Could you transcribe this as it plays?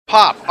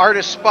Pop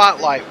Artist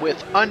Spotlight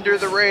with Under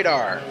the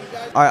Radar.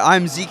 All right,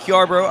 I'm Zeke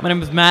Yarbrough. My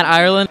name is Matt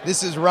Ireland.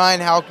 This is Ryan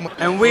Halkman.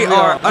 And we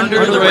are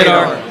Under the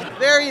Radar.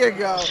 There you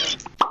go.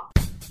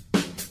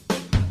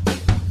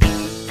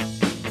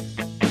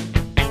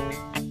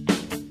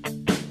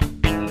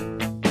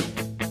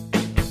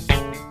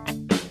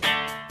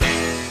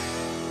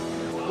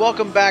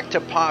 Welcome back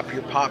to Pop,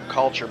 your pop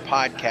culture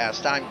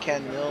podcast. I'm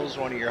Ken Mills,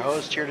 one of your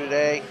hosts here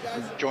today.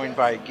 I'm joined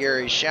by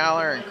Gary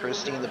Schaller and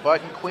Christine the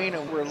Button Queen,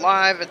 and we're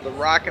live at the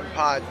Rockin'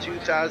 Pod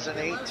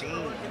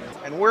 2018.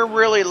 And we're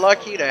really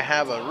lucky to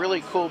have a really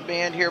cool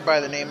band here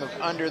by the name of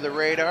Under the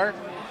Radar.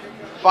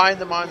 Find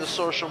them on the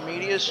social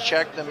medias,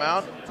 check them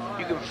out.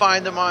 You can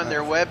find them on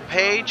their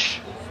webpage,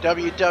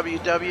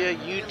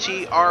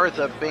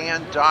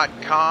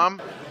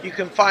 www.utrtheband.com. You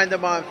can find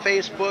them on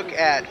Facebook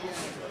at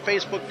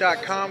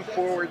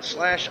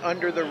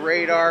facebook.com/Under the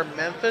Radar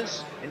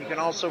Memphis, and you can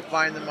also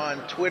find them on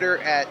Twitter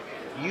at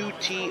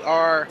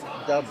UTR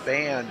the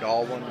Band,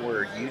 all one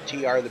word.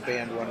 UTR the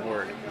Band, one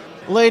word.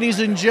 Ladies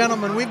and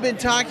gentlemen, we've been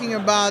talking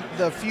about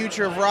the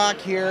future of rock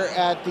here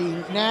at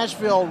the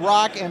Nashville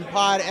Rock and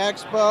Pod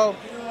Expo,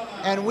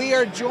 and we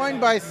are joined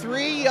by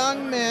three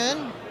young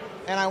men,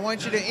 and I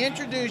want you to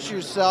introduce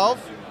yourself.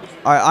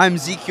 All right, I'm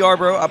Zeke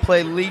Yarbrough. I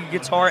play lead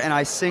guitar and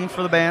I sing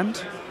for the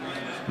band.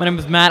 My name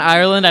is Matt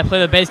Ireland. I play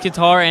the bass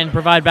guitar and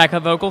provide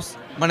backup vocals.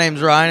 My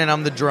name's Ryan, and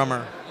I'm the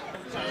drummer.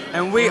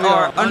 And we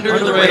are Under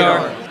the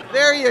Radar.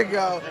 There you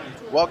go.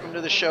 Welcome to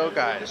the show,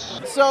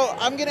 guys. So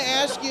I'm going to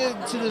ask you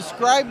to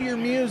describe your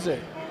music.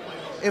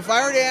 If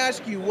I were to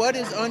ask you what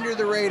is Under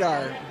the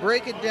Radar,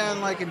 break it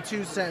down like in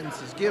 2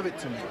 sentences. Give it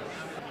to me.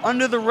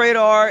 Under the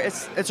Radar,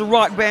 it's a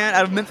rock band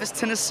out of Memphis,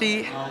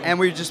 Tennessee, and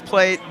we just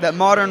play that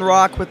modern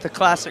rock with the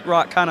classic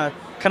rock kind of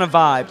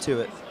vibe to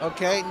it.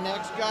 Okay,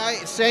 next guy,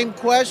 same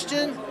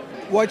question.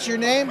 What's your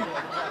name?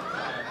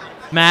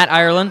 Matt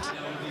Ireland.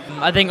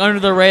 I think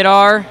Under the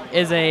Radar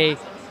is a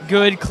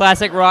good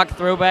classic rock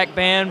throwback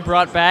band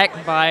brought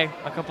back by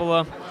a couple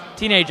of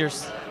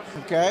teenagers.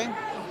 Okay.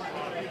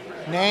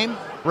 Name?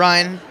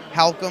 Ryan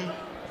Halkman,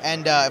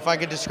 and if I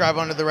could describe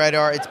Under the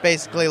Radar, it's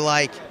basically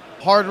like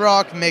hard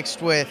rock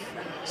mixed with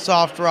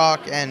soft rock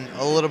and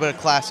a little bit of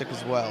classic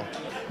as well.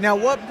 Now,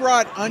 what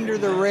brought Under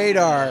the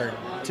Radar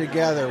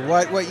together?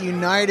 What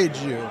united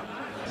you?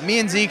 Me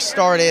and Zeke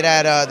started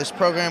at this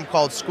program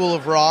called School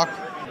of Rock.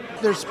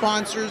 They're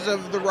sponsors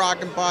of the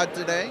Rock and Pod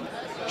today.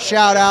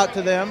 Shout out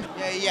to them.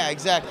 Yeah,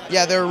 exactly.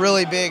 Yeah, they're a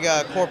really big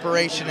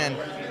corporation, and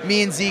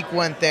me and Zeke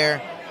went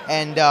there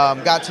and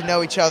got to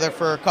know each other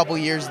for a couple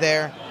years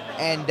there.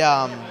 And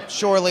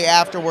shortly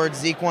afterwards,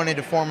 Zeke wanted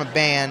to form a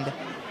band,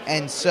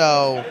 and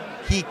so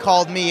he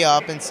called me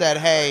up and said,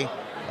 hey,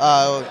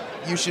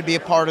 you should be a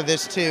part of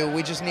this too.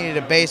 We just needed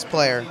a bass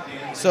player.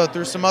 So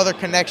through some other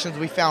connections,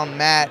 we found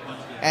Matt,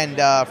 and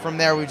from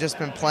there we've just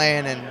been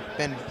playing and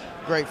been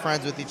great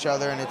friends with each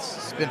other, and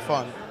it's been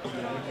fun.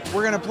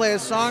 We're going to play a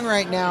song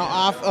right now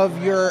off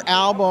of your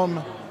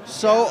album,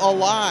 So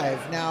Alive.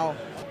 Now,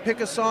 pick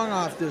a song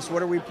off this.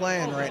 What are we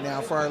playing right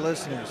now for our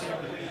listeners?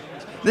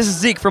 This is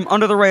Zeke from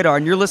Under the Radar,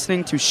 and you're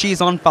listening to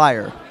She's on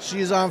Fire.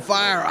 She's on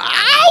Fire.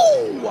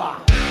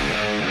 Ow!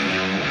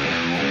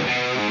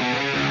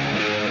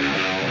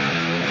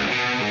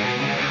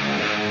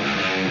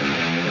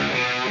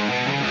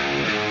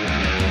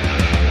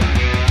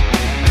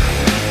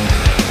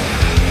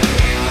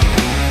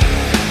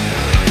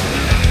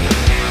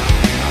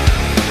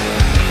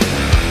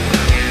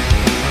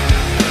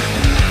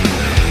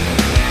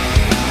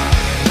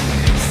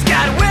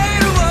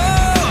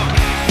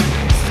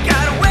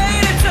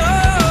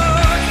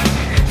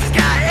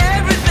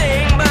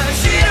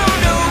 She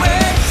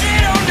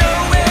don't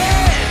know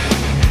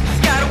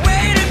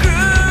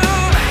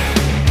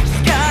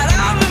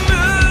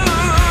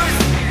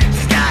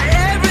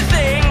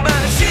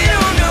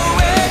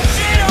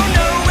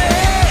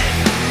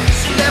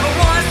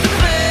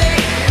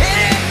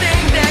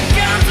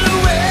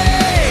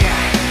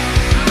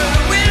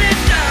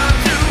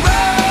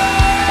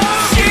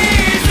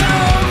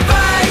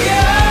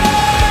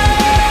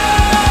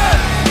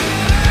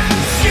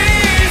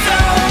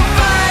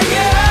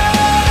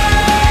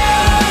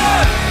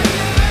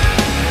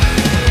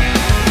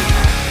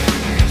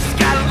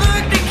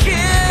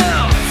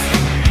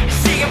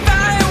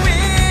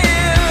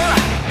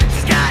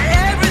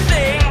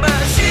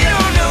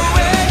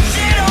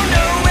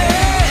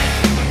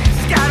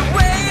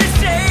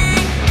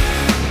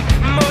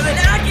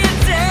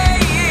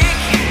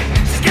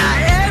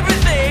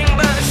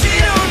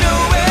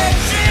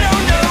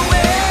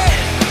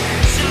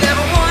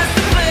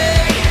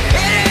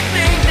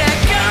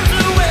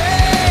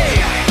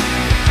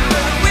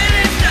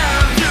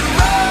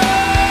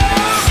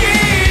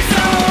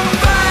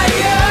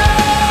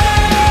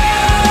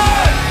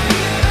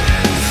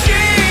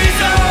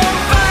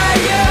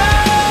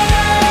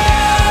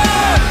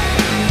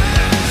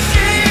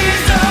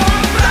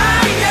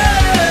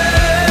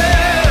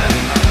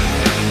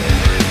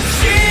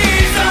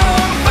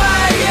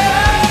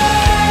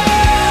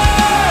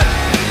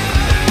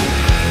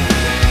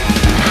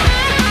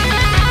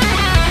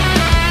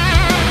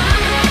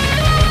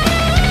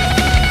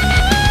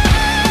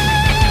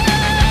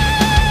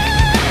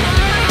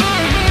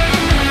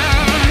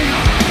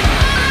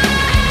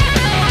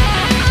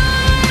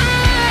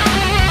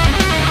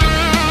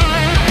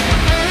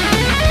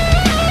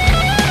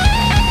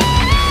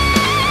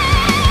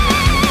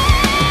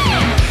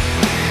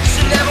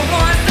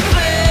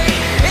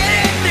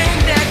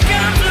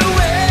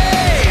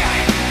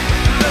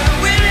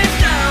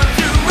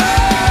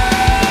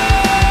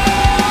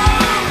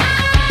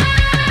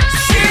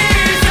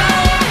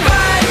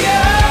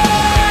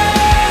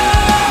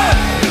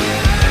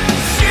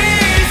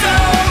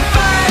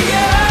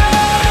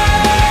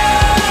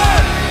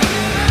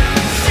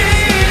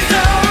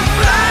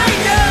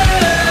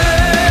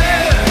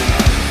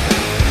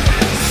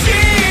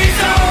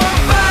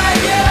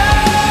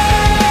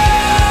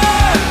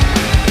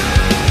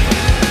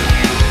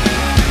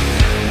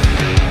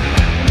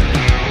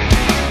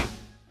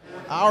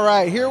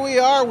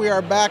are. We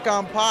are back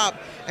on Pop,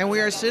 and we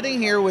are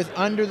sitting here with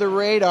Under the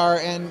Radar.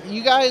 And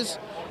you guys,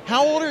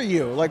 how old are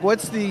you? Like,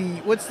 what's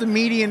the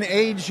median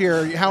age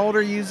here? How old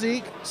are you,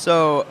 Zeke?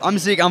 So I'm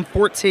Zeke. I'm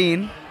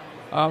 14.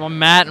 I'm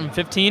Matt. I'm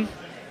 15.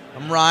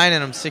 I'm Ryan,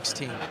 and I'm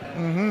 16.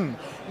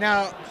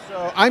 Now,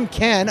 so I'm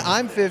Ken.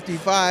 I'm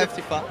 55.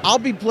 55. I'll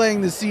be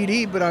playing the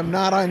CD, but I'm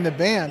not on the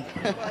band.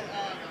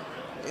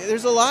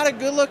 There's a lot of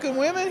good-looking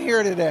women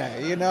here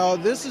today. You know,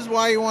 this is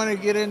why you want to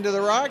get into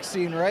the rock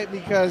scene, right?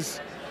 Because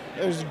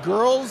there's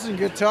girls and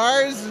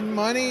guitars and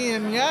money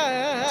and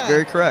yeah.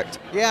 Very correct.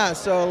 Yeah,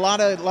 so a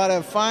lot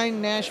of fine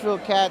Nashville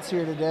cats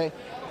here today.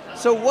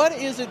 So what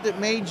is it that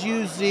made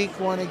you, Zeke,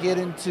 want to get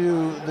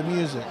into the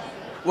music?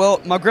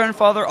 Well, my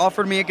grandfather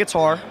offered me a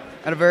guitar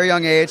at a very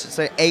young age, let's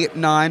say 8,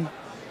 9.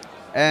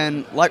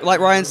 And like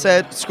Ryan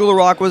said, School of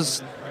Rock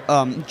was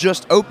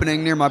just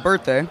opening near my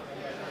birthday.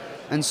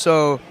 And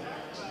so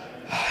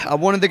I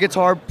wanted the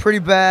guitar pretty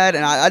bad,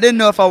 and I didn't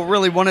know if I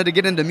really wanted to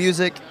get into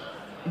music,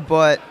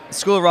 but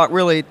School of Rock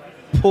really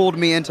pulled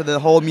me into the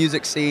whole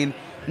music scene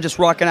and just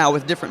rocking out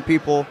with different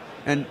people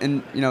and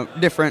you know,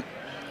 different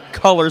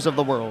colors of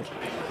the world.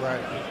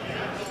 Right.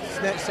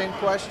 Same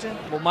question?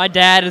 Well, my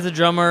dad is a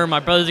drummer, my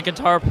brother's a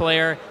guitar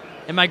player,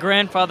 and my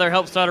grandfather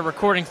helped start a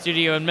recording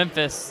studio in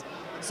Memphis.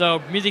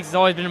 So music has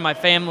always been in my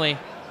family.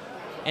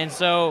 And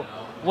so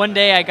one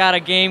day I got a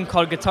game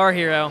called Guitar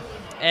Hero,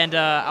 and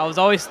I was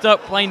always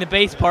stuck playing the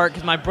bass part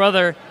because my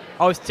brother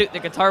always took the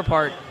guitar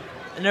part.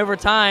 And over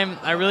time,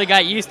 I really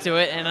got used to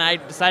it, and I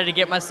decided to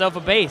get myself a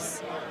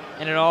bass.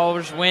 And it all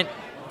just went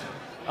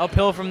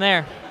uphill from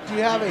there. Do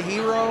you have a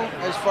hero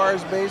as far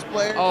as bass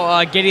players?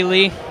 Oh, Geddy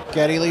Lee,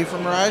 Geddy Lee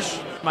from Rush.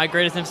 my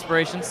greatest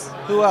inspirations.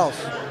 Who else?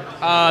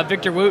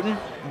 Victor Wooten.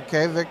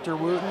 Okay, Victor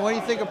Wooten. What do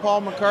you think of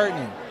Paul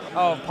McCartney?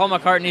 Oh, Paul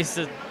McCartney's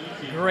a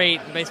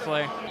great bass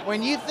player.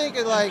 When you think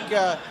of like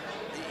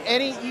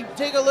you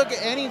take a look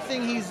at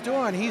anything he's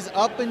doing, he's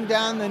up and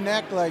down the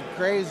neck like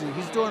crazy.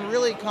 He's doing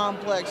really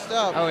complex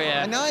stuff. Oh,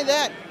 yeah. And not only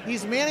that,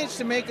 he's managed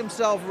to make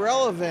himself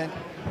relevant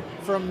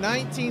from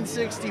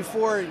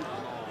 1964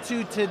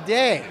 to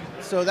today.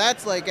 So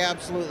that's like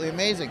absolutely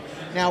amazing.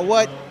 Now,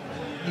 what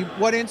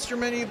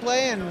instrument are you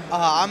playing?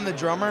 I'm the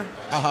drummer.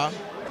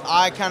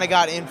 I kind of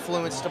got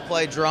influenced to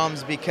play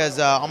drums because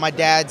on my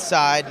dad's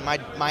side,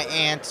 my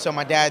aunt, so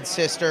my dad's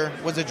sister,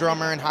 was a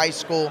drummer in high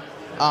school.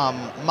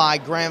 My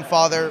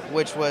grandfather,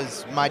 which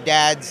was my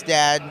dad's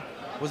dad,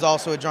 was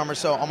also a drummer.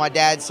 So on my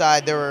dad's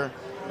side, there were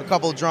a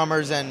couple of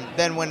drummers. And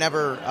then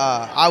whenever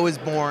I was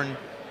born,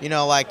 you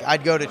know, like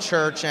I'd go to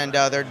church and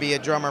there'd be a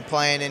drummer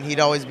playing, and he'd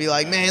always be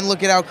like, "Man,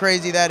 look at how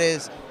crazy that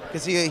is,"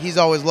 because he's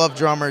always loved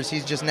drummers.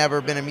 He's just never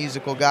been a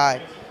musical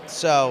guy.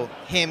 So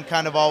him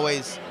kind of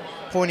always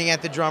pointing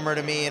at the drummer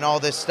to me and all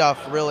this stuff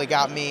really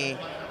got me,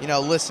 you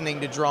know,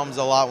 listening to drums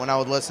a lot when I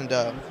would listen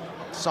to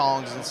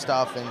songs and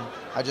stuff, and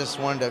I just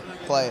wanted to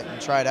play it and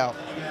try it out.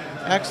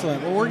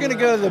 Excellent. Well, we're going to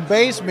go to the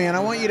bass, man. I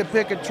want you to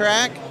pick a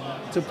track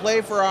to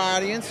play for our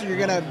audience. You're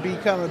going to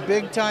become a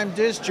big-time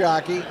disc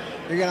jockey.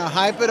 You're going to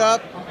hype it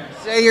up,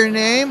 say your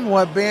name,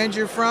 what band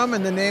you're from,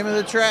 and the name of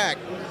the track.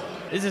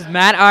 This is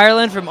Matt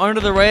Ireland from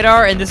Under the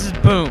Radar, and this is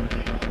Boom.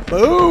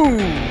 Boom!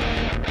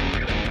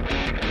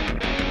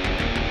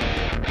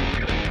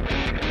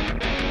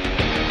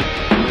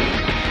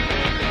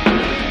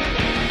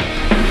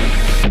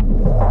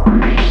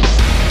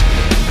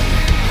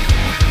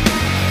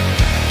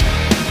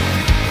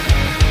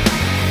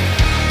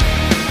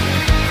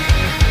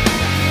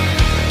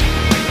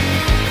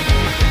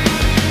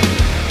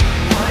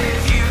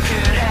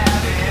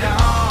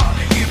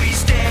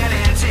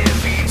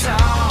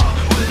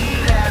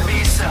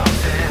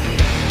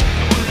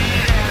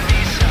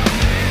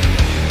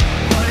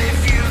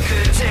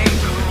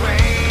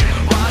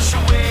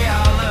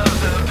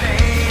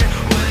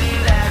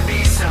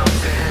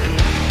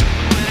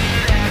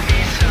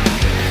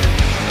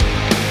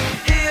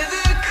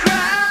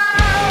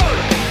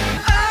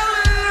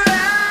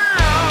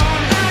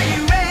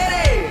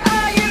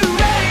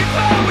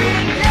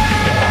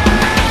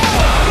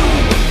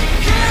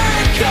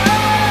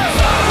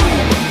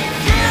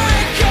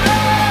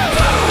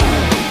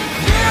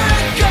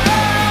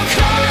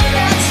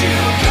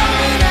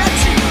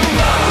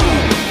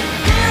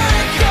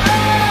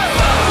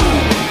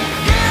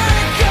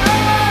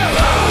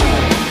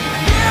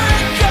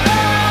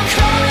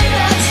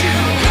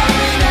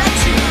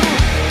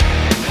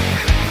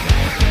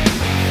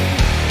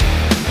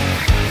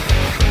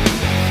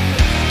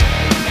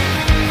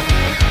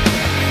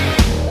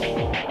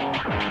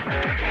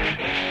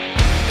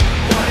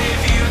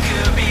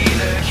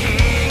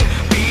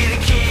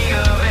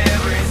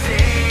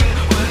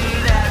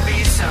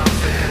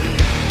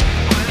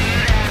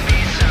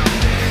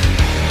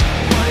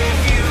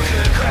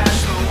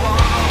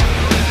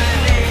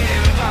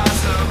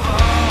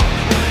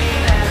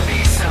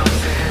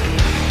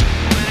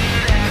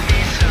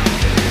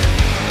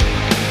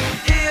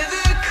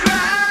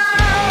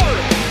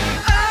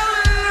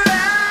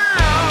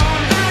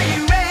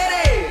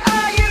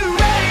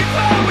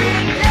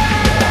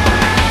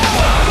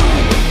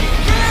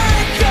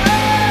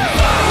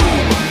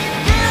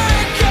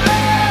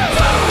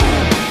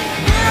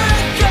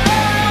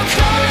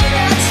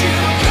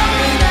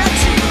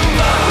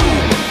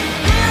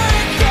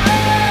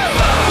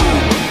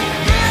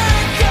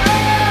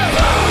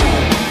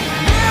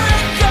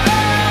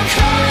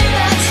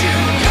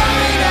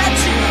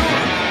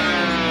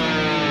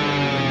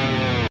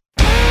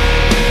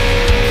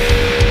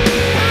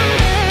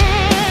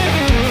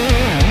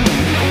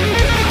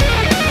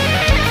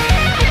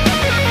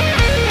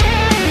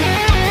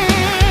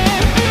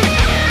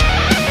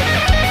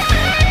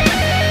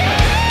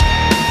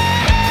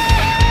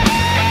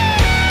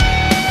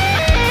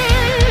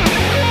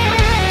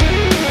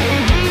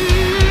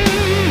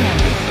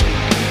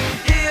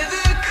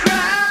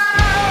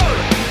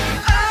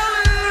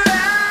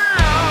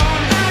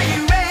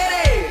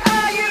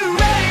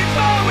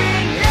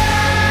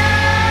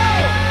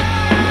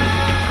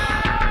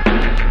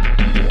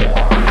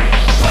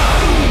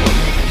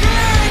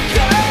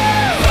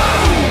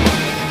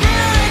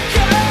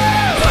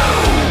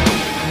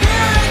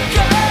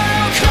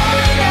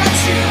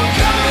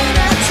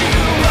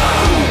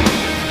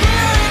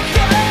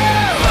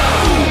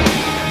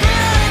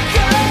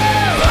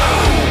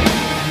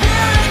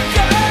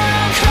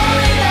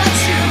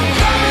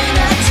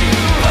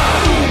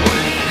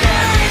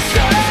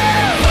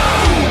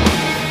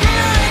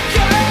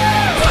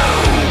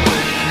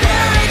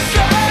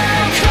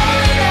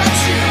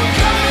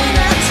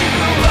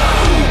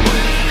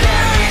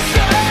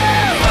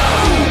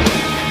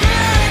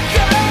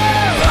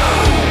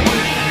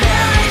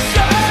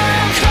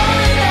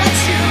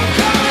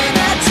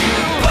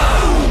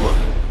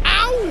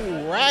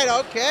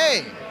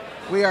 Okay,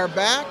 we are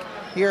back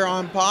here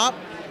on Pop,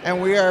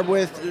 and we are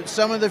with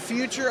some of the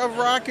future of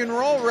rock and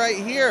roll right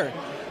here.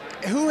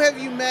 Who have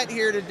you met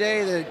here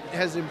today that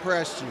has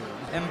impressed you?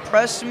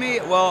 Impressed me?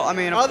 Well, I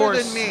mean, of Other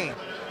course. than me.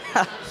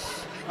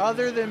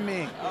 Other than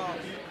me.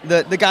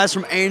 The guys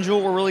from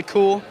Angel were really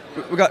cool.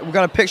 We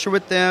got a picture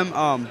with them.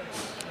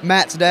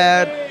 Matt's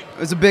dad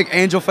was a big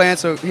Angel fan,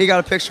 so he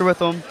got a picture with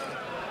them.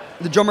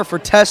 The drummer for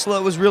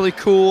Tesla was really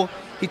cool.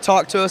 He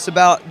talked to us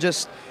about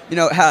just,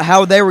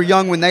 how they were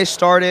young when they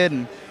started,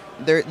 and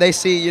they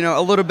see,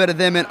 a little bit of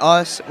them in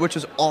us, which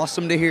was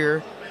awesome to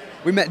hear.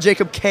 We met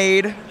Jacob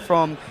Cade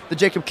from the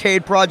Jacob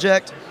Cade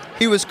Project.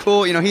 He was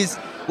cool. He's,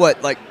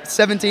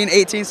 17,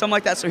 18, something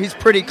like that, so he's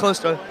pretty close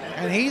to...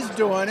 And he's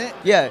doing it.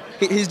 Yeah,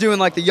 he's doing,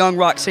 the young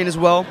rock scene as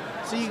well.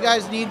 So you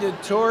guys need to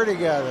tour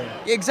together.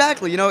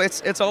 Exactly.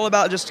 It's all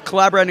about just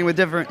collaborating with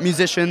different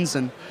musicians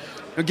and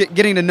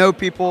getting to know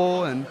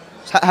people and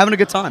having a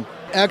good time.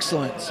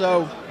 Excellent.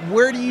 So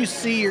where do you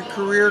see your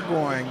career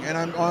going? And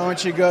I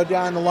want you to go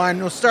down the line.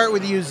 We'll start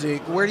with you,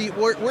 Zeke. Where do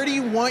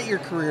you want your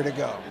career to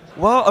go?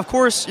 Well, of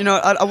course,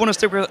 I want to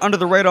stick with under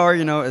the radar,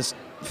 as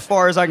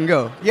far as I can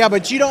go. Yeah,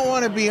 but you don't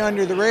want to be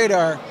under the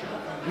radar.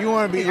 You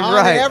want to be on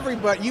Right.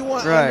 everybody. You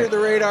want Right. under the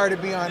radar to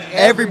be on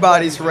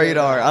Everybody's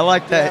radar. I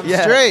like that. Damn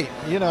Yeah. straight.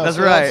 That's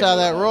so right. That's how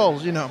that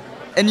rolls.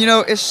 And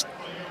it's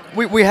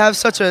we have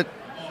such an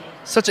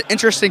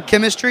interesting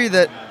chemistry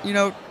that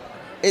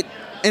it,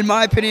 in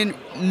my opinion,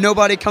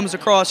 nobody comes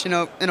across in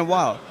a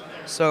while.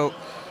 So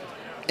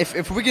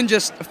if we can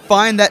just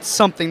find that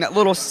something, that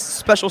little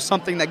special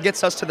something that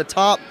gets us to the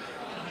top,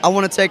 I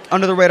want to take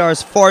under the radar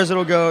as far as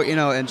it'll go.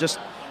 And just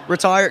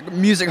retire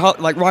music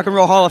like Rock and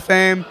Roll Hall of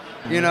Fame.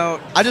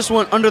 I just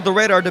want under the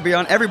radar to be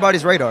on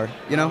everybody's radar.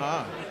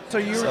 So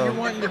you're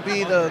wanting to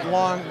be the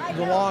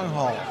long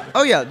haul.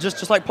 Oh yeah,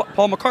 just like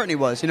Paul McCartney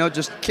was.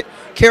 Just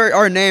carry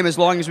our name as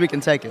long as we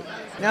can take it.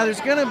 Now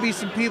there's going to be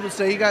some people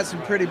say you got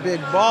some pretty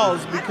big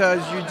balls because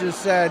you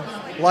just said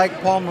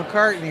like Paul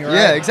McCartney, right?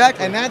 Yeah,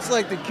 exactly. And that's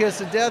like the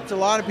kiss of death to a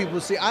lot of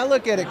people. See, I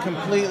look at it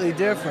completely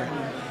different.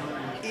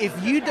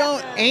 If you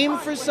don't aim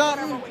for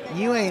something,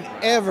 you ain't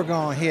ever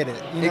going to hit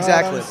it. You know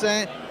Exactly. what I'm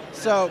saying?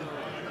 So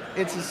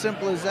it's as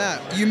simple as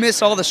that. You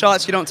miss all the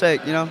shots you don't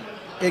take.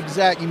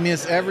 Exactly. You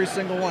miss every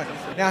single one.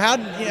 Now, how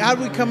did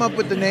we come up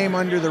with the name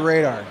Under the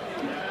Radar?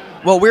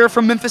 Well, we're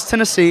from Memphis,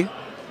 Tennessee,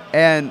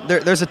 and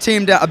there's a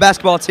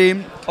basketball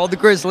team called the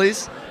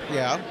Grizzlies.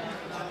 Yeah.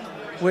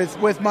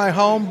 With my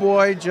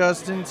homeboy,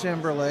 Justin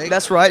Timberlake.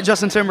 That's right,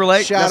 Justin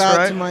Timberlake. Shout that's out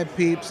right. to my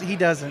peeps. He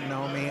doesn't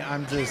know me.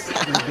 I'm just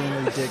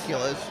being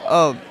ridiculous.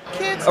 Oh,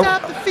 Can't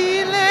stop the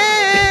feeling.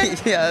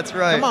 yeah, that's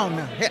right. Come on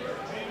now. Yeah.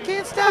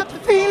 Can't stop the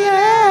feeling.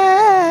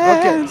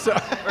 Okay, so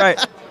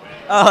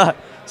Right.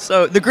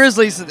 So the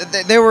Grizzlies,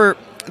 they were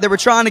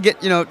trying to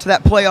get to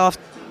that playoff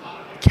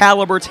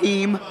caliber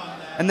team,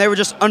 and they were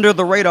just under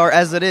the radar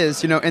as it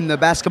is, in the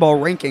basketball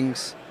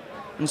rankings.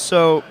 And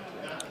so,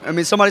 I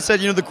mean, somebody said,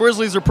 the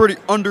Grizzlies are pretty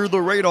under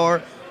the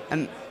radar,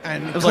 and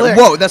it was click. like,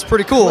 whoa, that's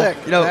pretty cool. Click.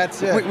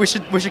 That's it. We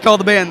should call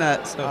the band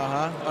that. So.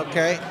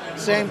 Okay.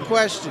 Same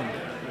question.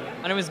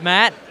 My name is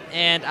Matt,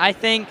 and I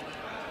think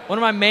one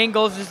of my main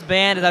goals of this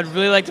band is I'd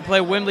really like to play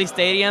Wembley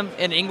Stadium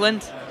in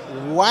England.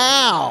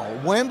 Wow,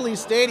 Wembley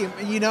Stadium.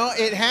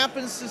 It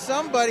happens to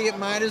somebody. It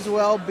might as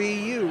well be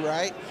you,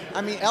 right? I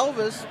mean,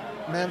 Elvis,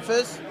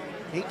 Memphis,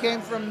 he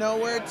came from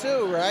nowhere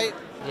too, right?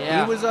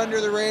 Yeah. He was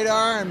under the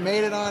radar and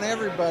made it on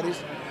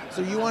everybody's.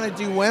 So you want to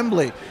do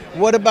Wembley.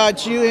 What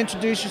about you?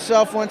 Introduce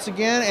yourself once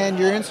again and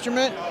your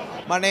instrument.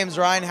 My name's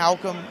Ryan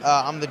Halcomb.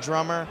 I'm the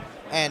drummer,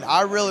 and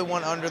I really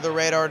want Under the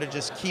Radar to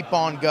just keep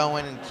on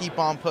going and keep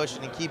on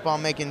pushing and keep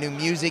on making new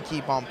music,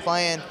 keep on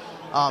playing,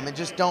 and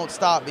just don't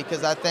stop,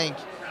 because I think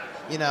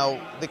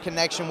the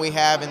connection we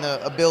have and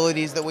the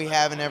abilities that we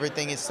have and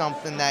everything is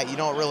something that you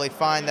don't really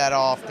find that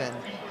often.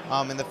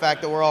 And the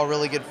fact that we're all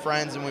really good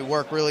friends and we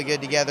work really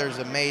good together is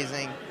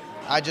amazing.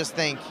 I just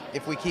think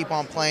if we keep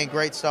on playing,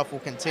 great stuff will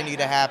continue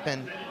to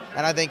happen.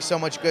 And I think so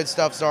much good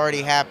stuff's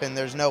already happened.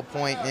 There's no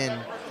point in,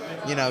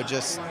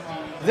 just...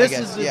 This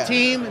is the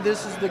team.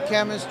 This is the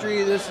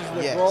chemistry. This is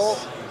the role.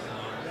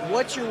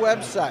 What's your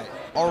website?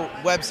 Our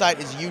website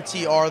is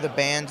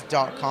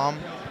utrtheband.com.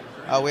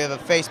 We have a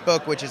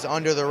Facebook, which is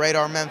Under the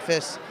Radar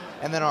Memphis,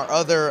 and then our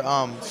other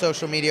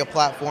social media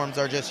platforms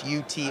are just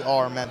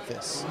UTR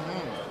Memphis.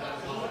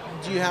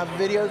 Do you have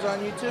videos on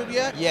YouTube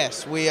yet?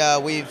 Yes, we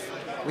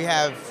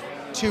have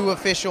 2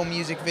 official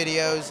music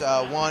videos.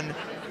 One,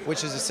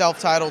 which is a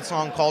self-titled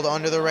song called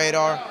Under the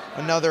Radar.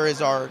 Another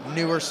is our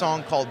newer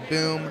song called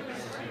Boom.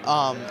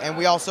 And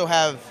we also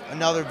have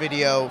another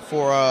video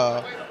for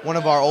one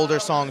of our older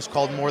songs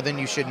called More Than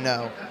You Should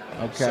Know.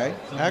 Okay.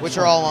 Which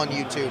are all on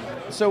YouTube.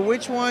 So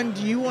which one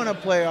do you want to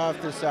play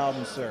off this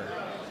album, sir?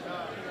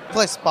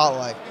 Play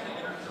Spotlight.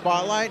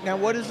 Spotlight? Now,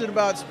 what is it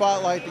about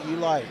Spotlight that you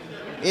like?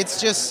 It's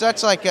just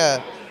such like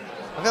I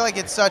feel like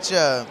it's such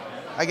a,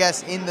 I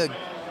guess, in the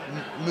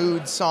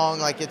mood song.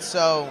 Like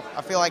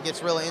I feel like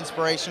it's really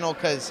inspirational,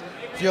 because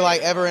if you're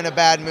like ever in a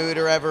bad mood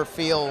or ever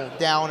feel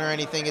down or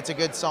anything, it's a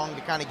good song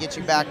to kind of get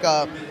you back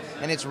up,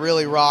 and it's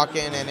really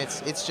rocking, and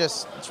it's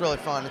really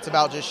fun. It's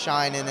about just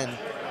shining and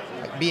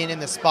like being in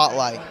the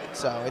spotlight.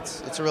 So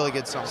it's a really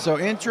good song. So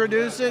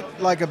introduce it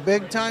like a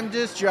big time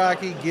disc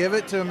jockey. Give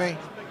it to me.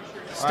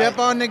 Step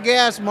on the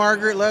gas,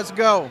 Margaret. Let's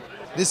go.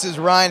 This is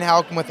Ryan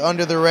Halcomb with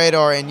Under the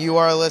Radar, and you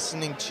are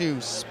listening to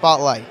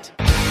Spotlight.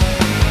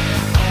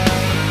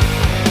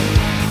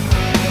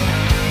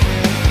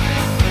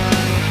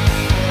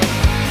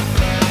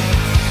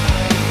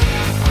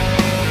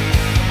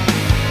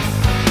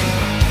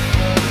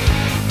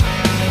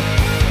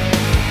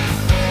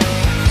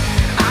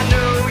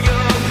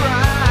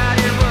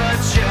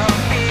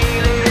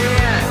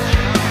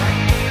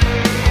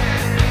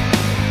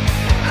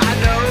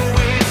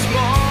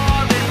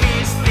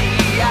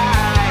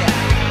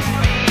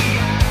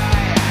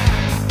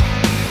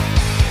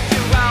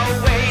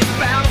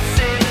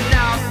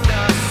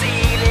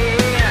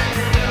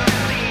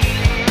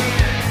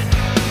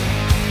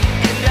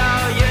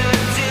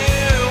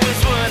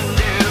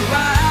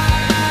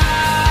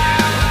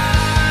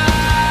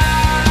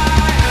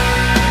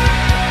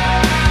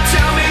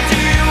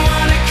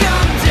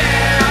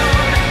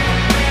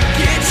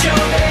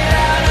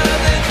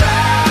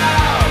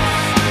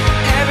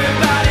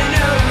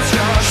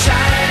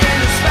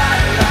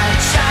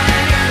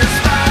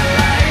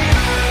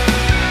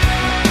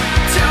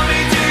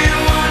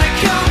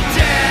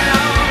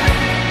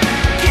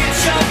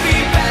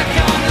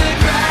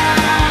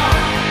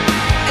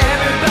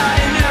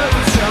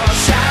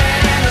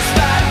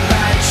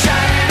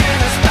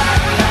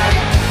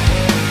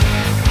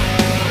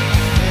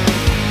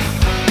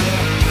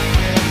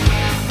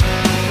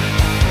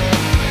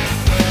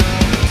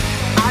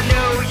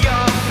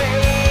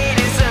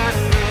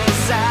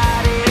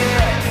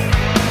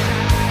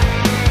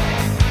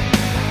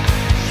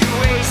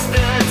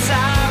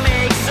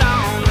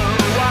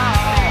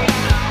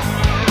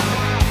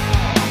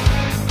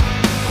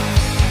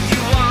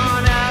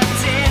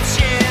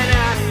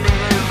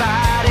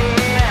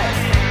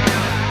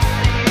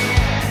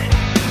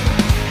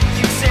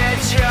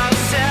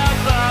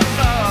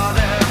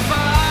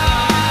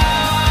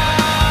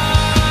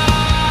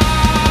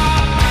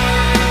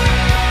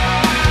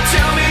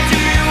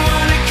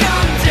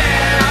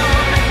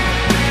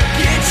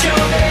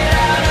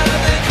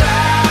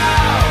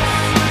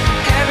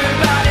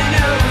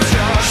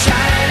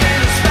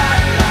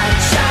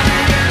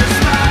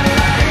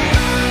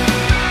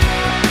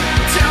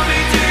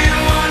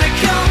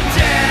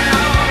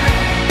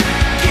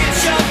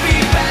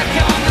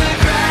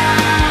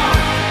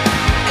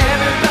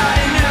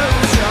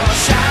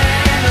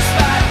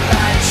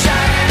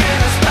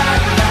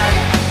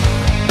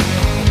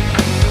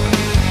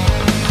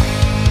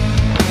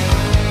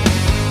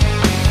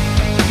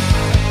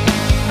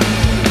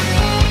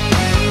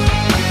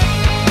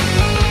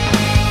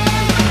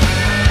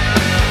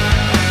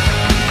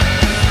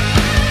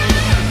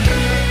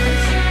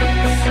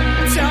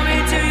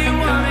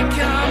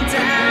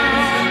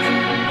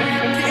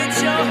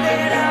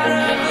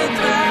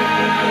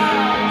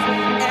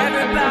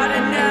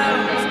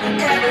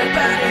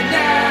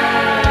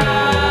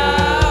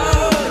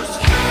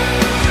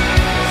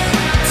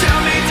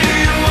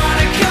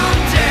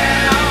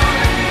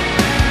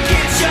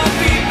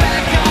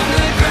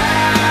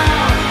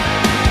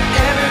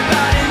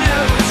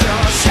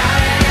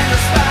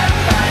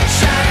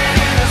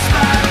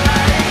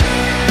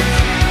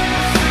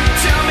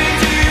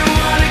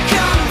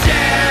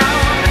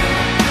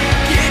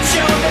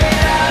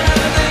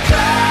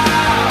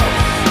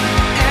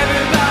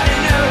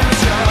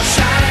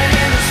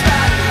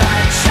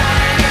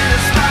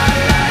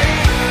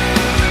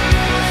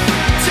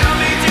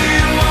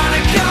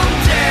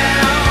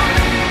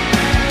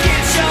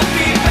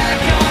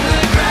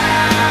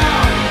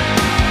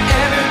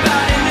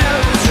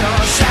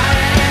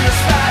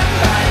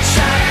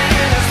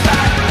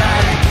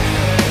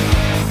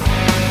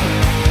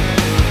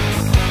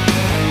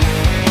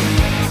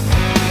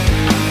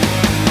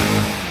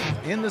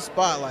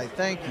 Spotlight.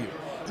 Thank you.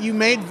 You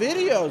made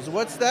videos.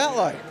 What's that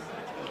like?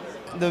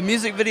 The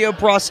music video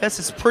process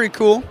is pretty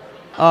cool.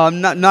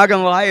 Not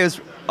gonna lie, it was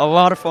a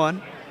lot of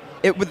fun.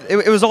 It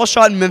was all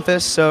shot in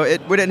Memphis, so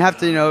we didn't have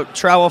to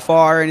travel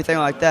far or anything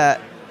like that.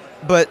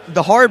 But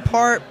the hard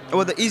part,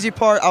 or the easy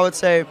part, I would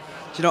say,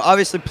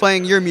 obviously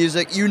playing your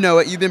music,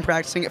 you've been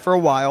practicing it for a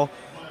while,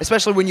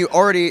 especially when you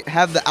already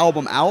have the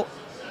album out,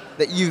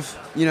 that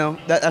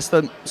that's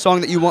the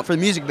song that you want for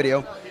the music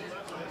video.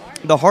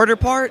 The harder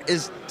part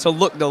is to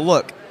look the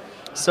look.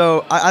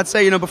 So I'd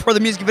say, before the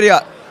music video,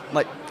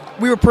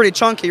 we were pretty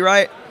chunky,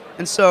 right?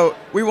 And so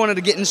we wanted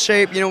to get in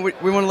shape. We want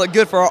to look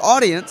good for our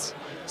audience.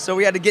 So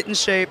we had to get in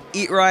shape,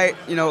 eat right,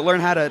 learn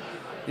how to,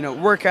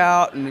 work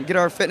out and get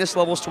our fitness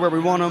levels to where we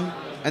want them.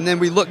 And then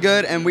we look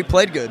good and we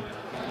played good.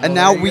 And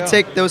now we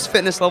take those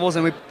fitness levels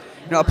and we,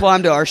 apply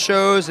them to our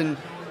shows, and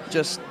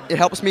it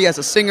helps me as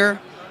a singer.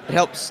 It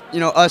helps,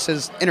 us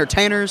as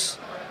entertainers.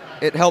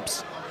 It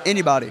helps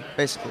anybody,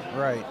 basically.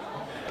 Right.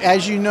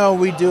 as you know,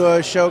 we do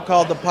a show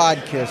called The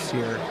Pod Kiss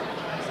here.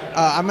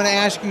 I'm going to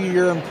ask you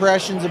your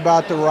impressions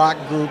about the rock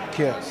group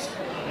Kiss.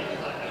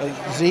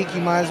 Zeke,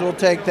 you might as well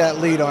take that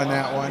lead on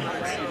that one.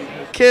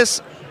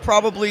 Kiss,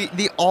 probably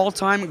the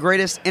all-time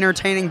greatest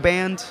entertaining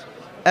band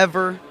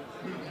ever,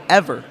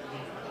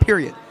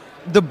 period.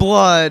 The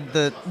blood,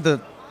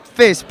 the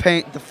face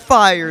paint, the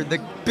fire,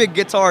 the big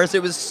guitars,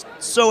 it was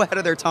so ahead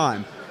of their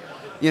time,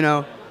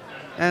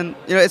 and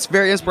it's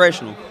very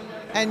inspirational.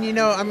 And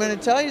I'm going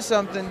to tell you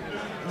something.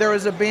 There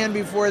was a band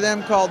before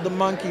them called the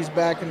Monkees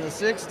back in the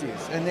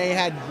 60s, and they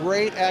had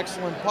great,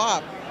 excellent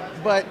pop.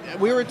 But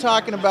we were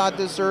talking about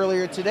this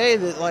earlier today,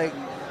 that like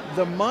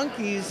the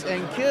Monkees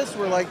and Kiss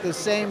were like the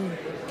same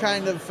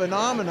kind of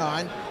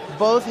phenomenon,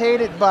 both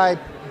hated by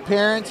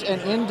parents and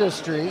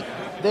industry.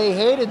 They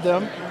hated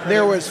them.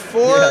 There were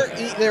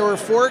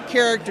 4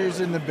 characters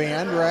in the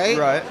band, right?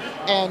 Right.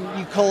 And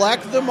you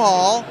collect them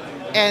all,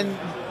 and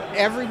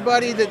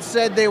everybody that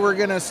said they were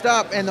going to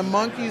stop, and the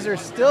Monkees are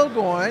still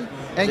going,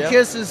 and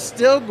Kiss is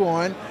still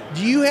going.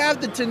 Do you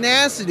have the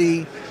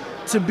tenacity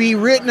to be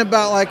written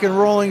about like in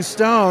Rolling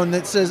Stone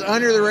that says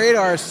Under the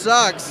Radar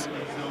sucks?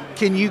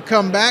 Can you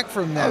come back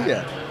from that? Oh,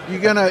 yeah. You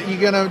gonna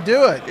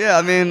do it? Yeah,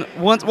 I mean,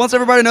 once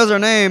everybody knows our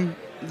name,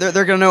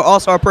 they're gonna know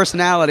also our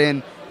personality,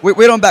 and we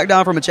don't back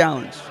down from a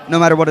challenge, no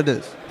matter what it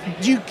is.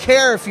 Do you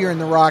care if you're in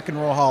the Rock and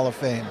Roll Hall of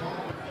Fame?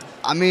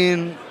 I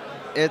mean,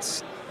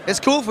 it's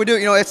cool if we do.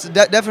 It's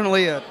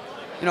definitely a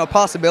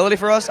possibility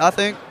for us, I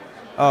think.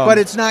 But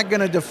it's not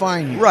going to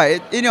define you.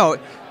 Right.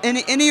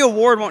 Any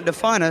award won't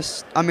define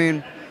us. I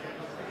mean,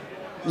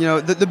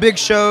 the big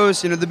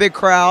shows, the big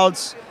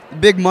crowds, the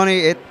big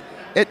money,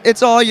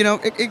 it's all,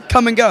 it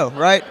come and go,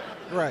 right?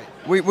 Right.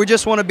 We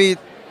just want to be,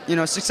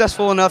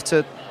 successful enough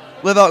to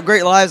live out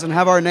great lives and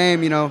have our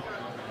name,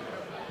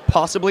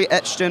 possibly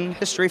etched in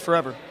history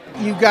forever.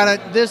 You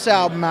got this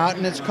album out,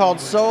 and it's called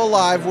So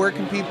Alive. Where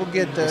can people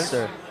get this? Yes,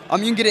 sir. You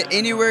can get it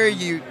anywhere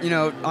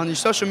on your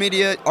social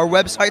media. Our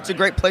website's a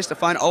great place to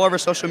find all of our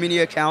social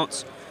media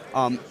accounts.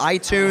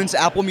 iTunes,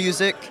 Apple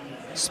Music,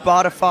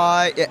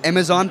 Spotify,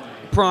 Amazon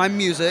Prime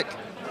Music.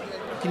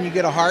 Can you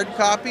get a hard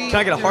copy? Can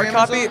I get a hard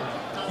copy?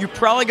 You're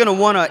probably going to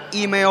want to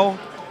email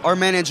our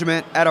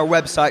management at our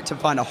website to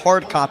find a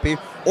hard copy.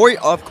 Or,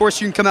 of course,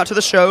 you can come out to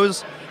the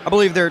shows. I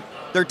believe they're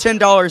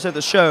 $10 at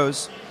the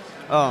shows.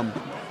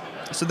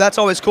 So that's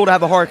always cool to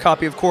have a hard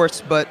copy, of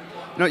course. But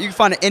you can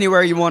find it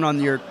anywhere you want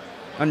on your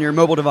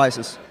mobile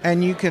devices.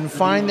 And you can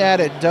find that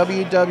at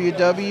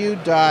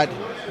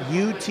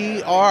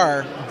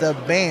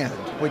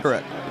www.utrtheband,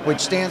 Correct. Which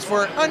stands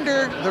for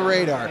Under the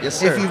Radar. Yes,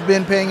 sir. If you've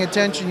been paying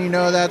attention,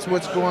 that's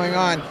what's going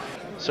on.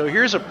 So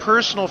here's a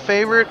personal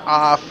favorite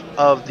off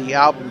of the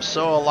album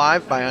So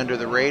Alive by Under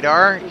the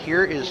Radar.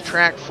 Here is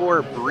track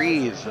 4,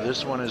 Breathe.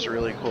 This one is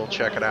really cool.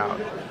 Check it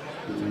out.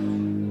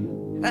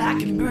 I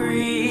can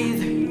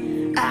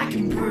breathe, I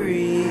can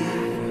breathe.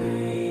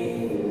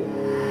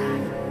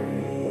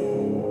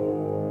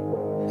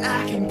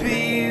 I can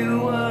be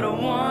what I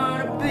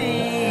want to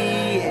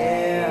be,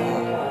 yeah.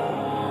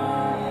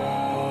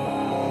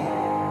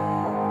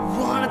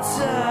 Wanna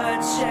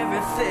touch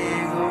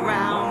everything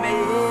around me.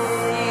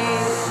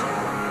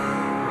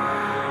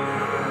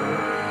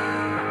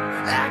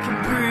 I can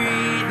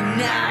breathe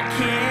and I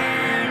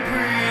can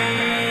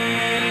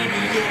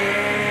breathe,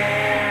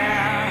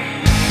 yeah.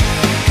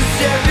 'Cause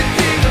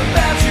everything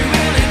about you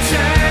really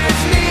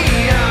turns me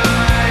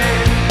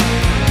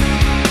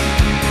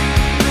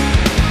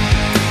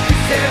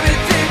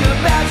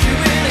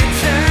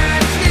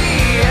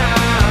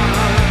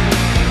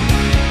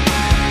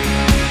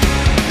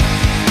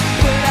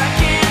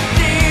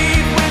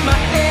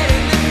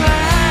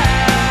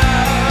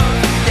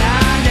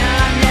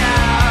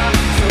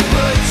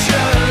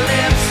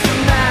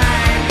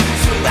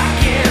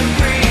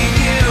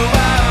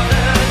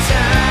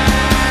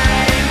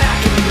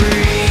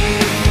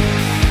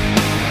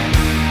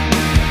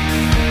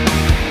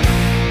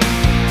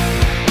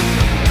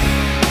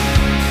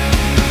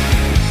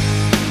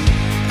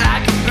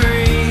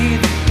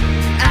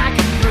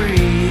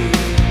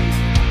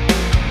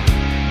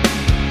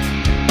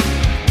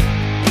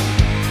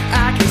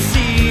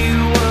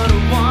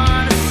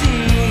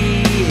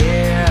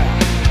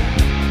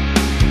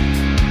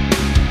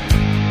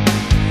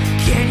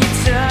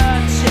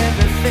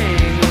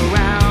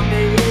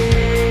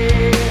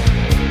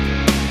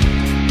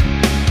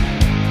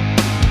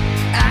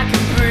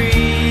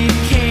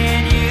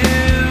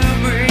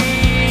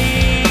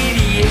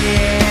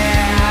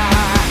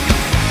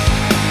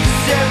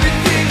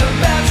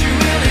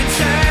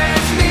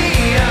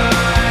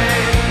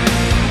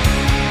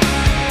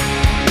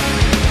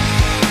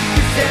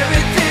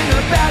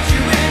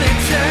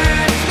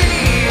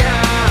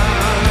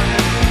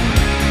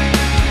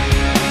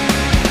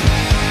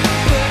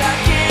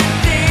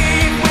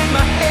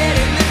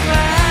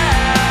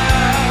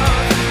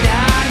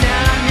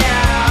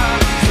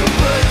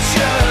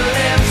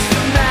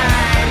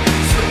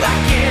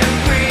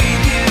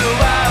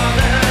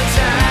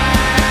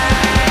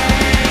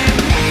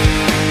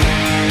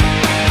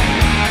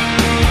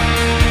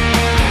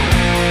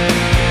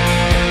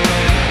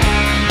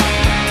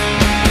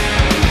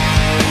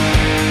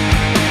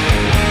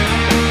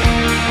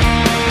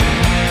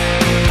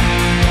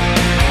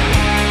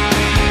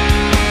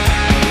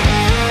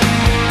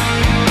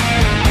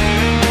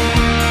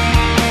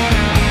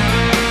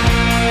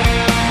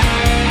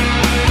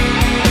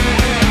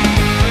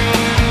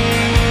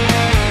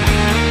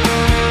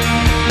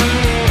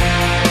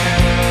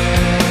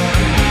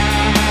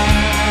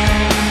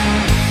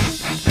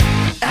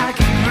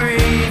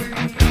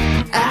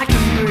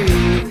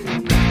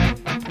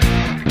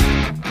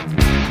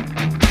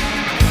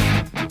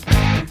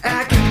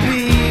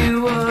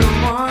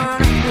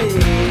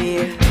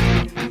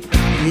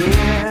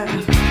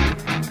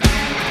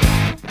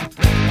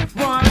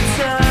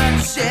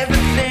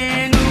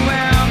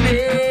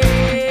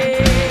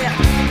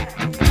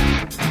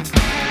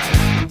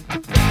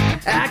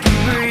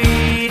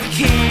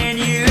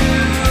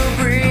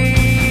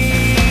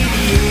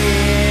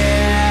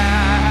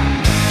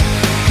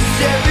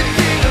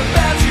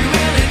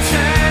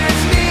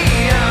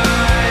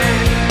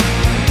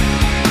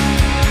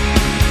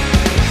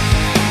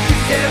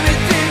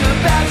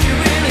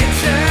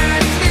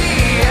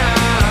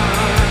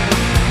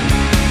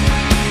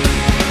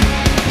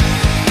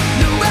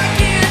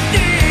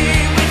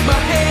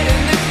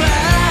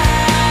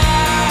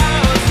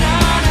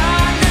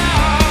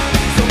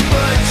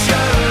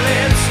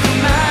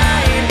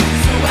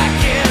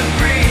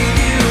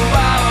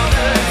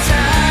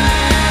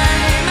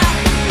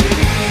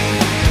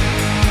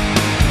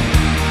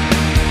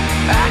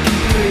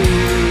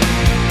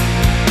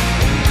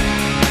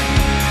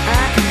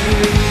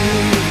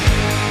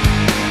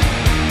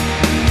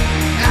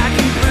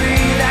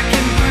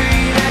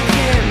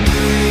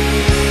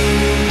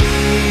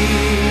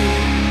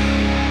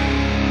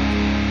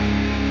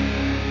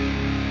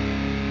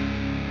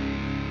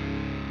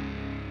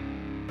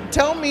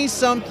me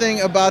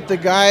something about the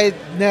guy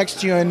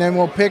next to you, and then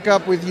we'll pick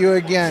up with you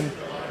again.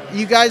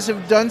 You guys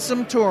have done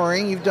some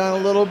touring. You've done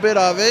a little bit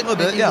of it. A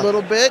little bit, yeah. A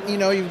little bit. You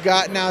know, you've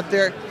gotten out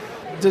there.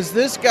 Does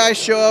this guy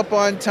show up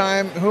on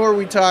time? Who are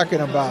we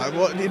talking about?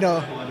 Well, you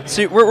know.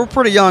 See, we're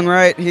pretty young,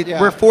 right? Yeah.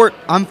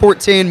 I'm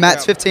 14,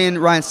 Matt's Yeah. 15,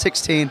 Ryan's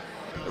 16.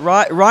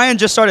 Ryan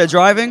just started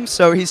driving,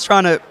 so he's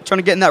trying to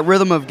get in that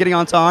rhythm of getting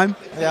on time.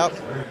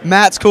 Yep.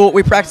 Matt's cool.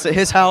 We practice at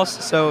his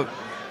house, so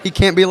he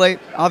can't be late,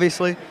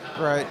 obviously.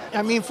 Right.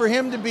 I mean, for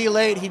him to be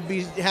late, he'd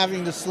be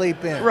having to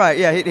sleep in. Right,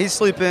 yeah, he's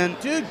sleeping.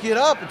 Dude, get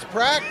up. It's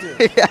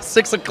practice. Yeah,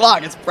 6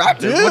 o'clock. It's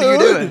practice. What are you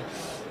Dude. doing?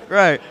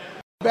 Right.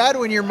 Bad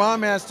when your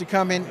mom has to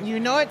come in. You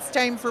know it's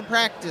time for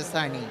practice,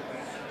 honey.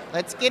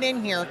 Let's get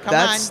in here. Come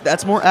on.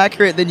 That's more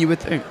accurate than you would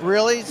think.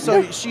 Really?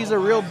 So she's a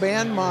real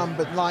band mom,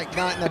 but like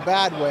not in a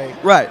bad way.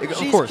 Right, of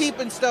She's course.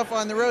 keeping stuff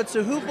on the road.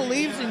 So who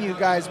believes in you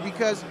guys?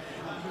 Because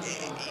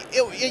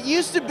it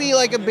used to be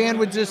like a band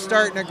would just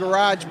start in a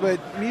garage, but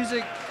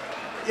music,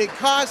 it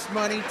costs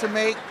money to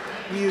make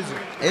music.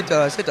 It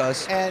does.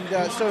 And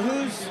so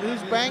who's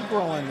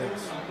bankrolling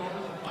this?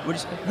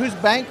 What'd you say? Who's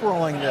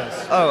bankrolling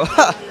this?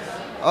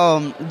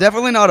 Oh,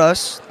 definitely not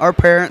us. Our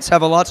parents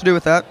have a lot to do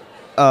with that.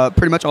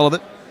 Pretty much all of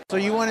it. So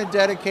you want to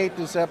dedicate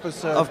this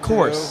episode Of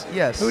course, to?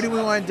 yes. Who do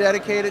we want to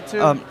dedicate it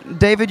to?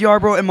 David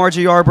Yarbrough and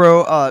Margie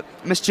Yarbrough,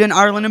 Miss Jen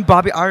Ireland and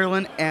Bobby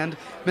Ireland, and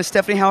Miss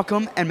Stephanie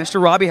Halcomb and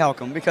Mr. Robbie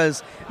Halcomb,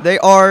 because they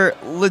are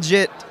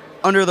legit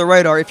under the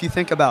radar if you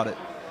think about it.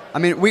 I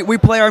mean, we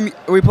play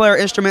our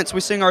instruments,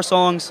 we sing our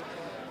songs.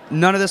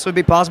 None of this would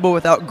be possible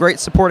without great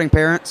supporting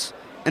parents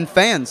and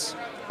fans.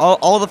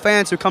 All the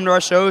fans who come to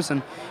our shows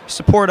and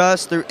support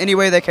us through any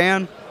way they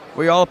can.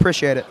 We all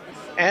appreciate it.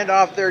 And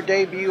off their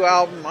debut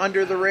album,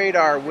 Under the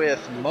Radar, with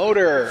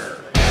Motor.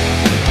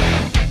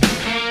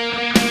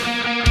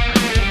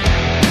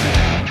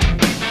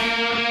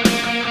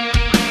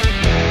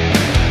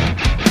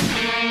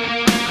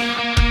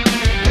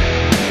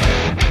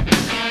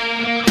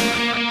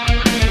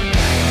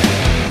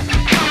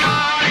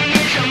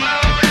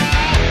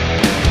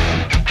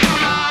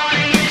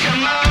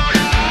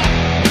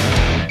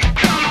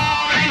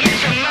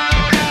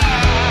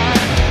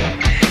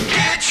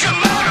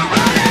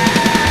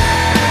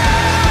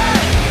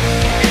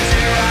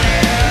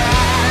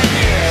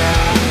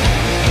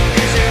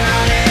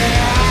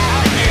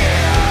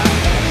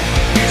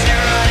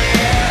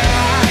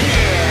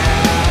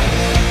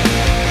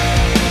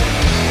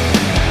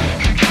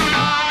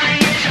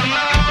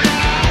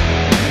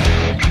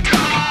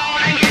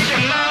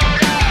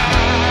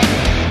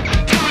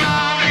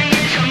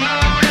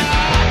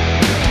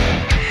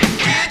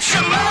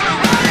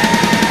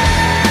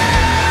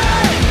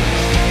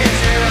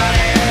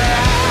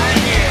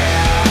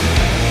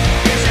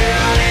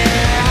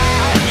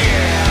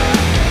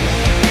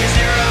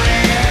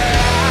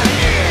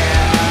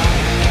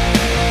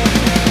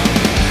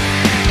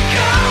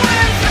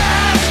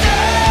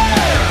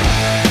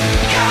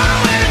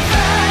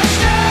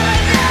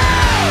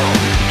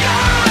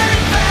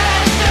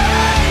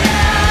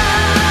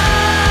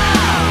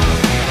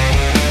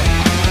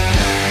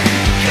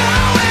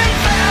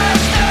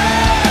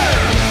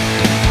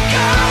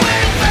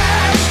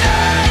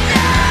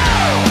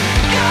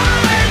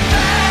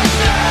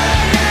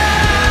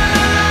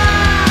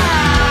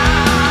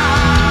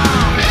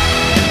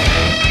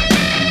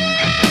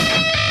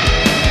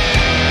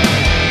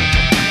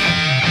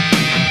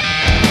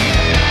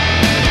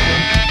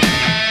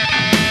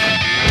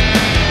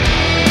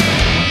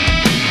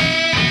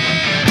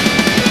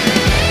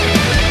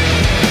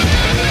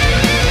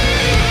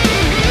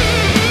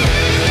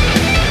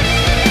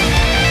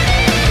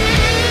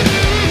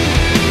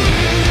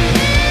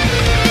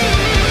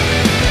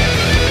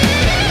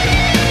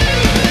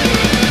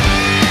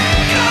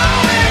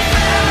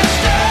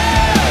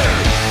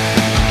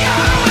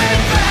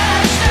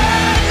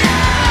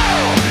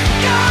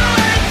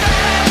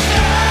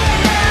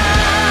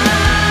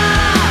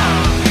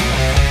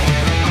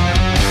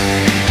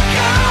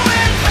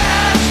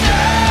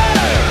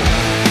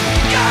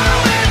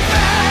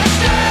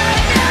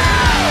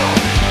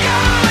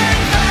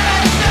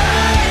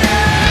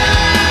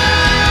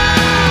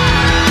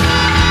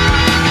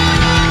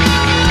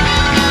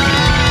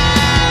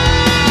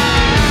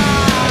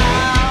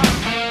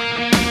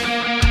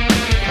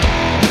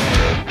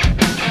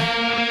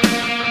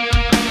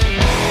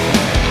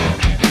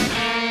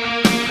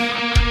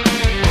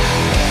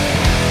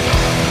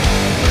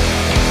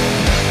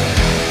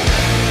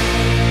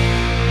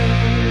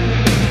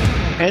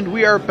 And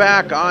we are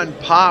back on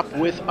Pop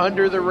with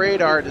Under the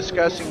Radar,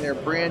 discussing their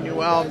brand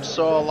new album,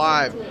 So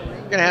Alive. We're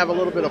going to have a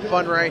little bit of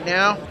fun right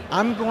now.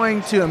 I'm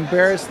going to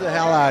embarrass the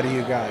hell out of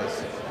you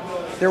guys.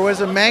 There was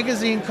a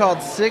magazine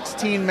called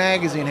 16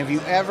 Magazine. Have you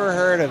ever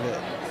heard of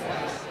it?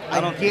 I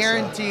don't think so.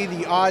 guarantee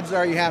the odds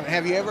are you haven't.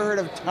 Have you ever heard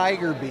of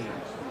Tiger Beat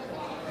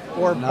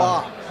or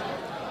Bop?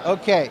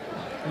 Okay.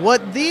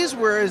 What these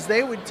were is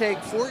they would take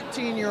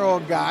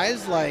 14-year-old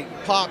guys like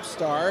pop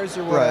stars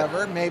or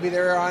whatever, maybe they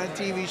were on a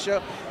TV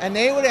show, and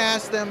they would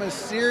ask them a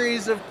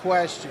series of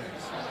questions.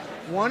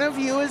 One of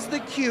you is the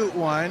cute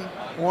one.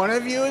 One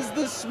of you is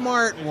the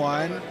smart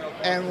one.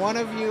 And one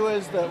of you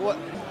is the what?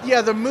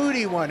 Yeah, the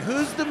moody one.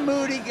 Who's the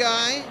moody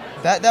guy?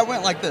 That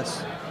went like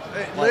this.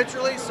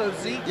 Literally. So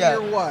Zeke, Yeah.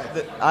 you're what?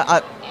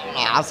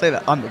 I'll say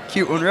that. I'm the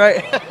cute one,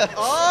 right?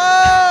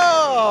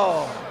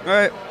 Oh!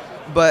 Right.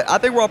 But I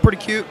think we're all pretty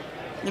cute.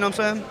 You know what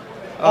I'm saying?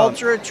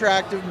 Ultra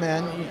attractive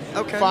men,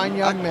 Okay. fine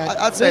young men.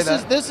 I'd say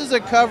that. This is a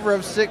cover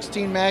of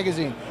 16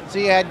 magazine. So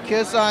you had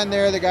Kiss on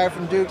there, the guy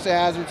from Dukes of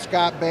Hazzard,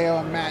 Scott Baio,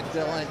 and Matt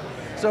Dillon.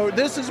 So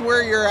this is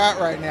where you're at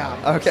right now.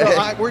 Okay.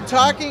 So we're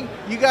talking.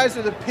 You guys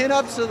are the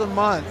pinups of the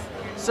month.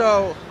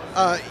 So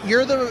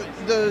you're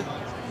the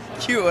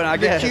Cute one, I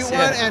the guess. cute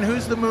yeah. one, and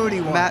who's the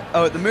moody one? Matt.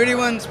 Oh, the moody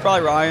one's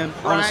probably Ryan.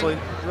 Honestly,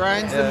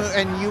 Ryan's Yeah.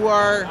 and you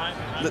are.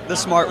 the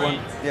smart one.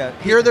 Yeah.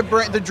 You're the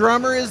brain. The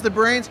drummer is the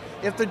brains.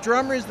 If the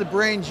drummer is the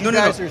brains, you No.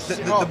 guys are.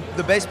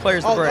 The bass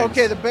player's the brains.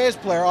 Okay, the bass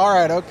player. All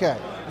right, okay.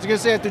 I was gonna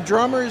say if the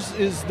drummers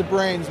is the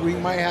brains, we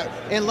might have,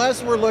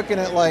 unless we're looking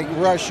at like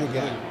Rush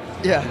again,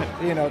 Yeah.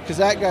 you know, because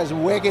that guy's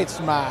wicked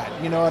smart.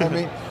 You know what I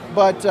mean?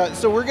 But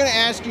so we're gonna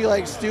ask you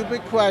like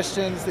stupid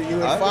questions that you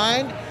would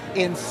find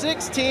in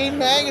 16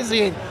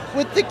 magazine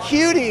with the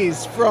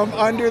cuties from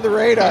Under the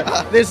Radar.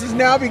 This has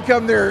now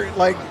become their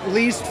like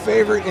least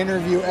favorite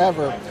interview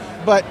ever.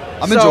 But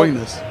I'm enjoying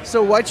this.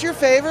 So what's your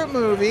favorite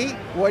movie?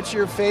 What's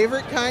your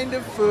favorite kind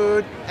of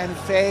food and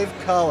fave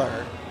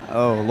color?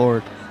 Oh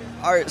Lord.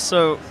 All right,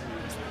 so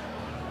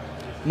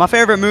my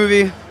favorite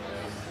movie.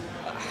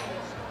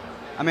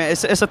 I mean,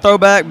 it's a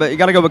throwback, but you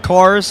got to go with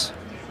Cars.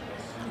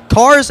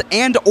 Cars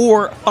and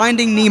or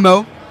Finding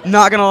Nemo.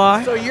 Not gonna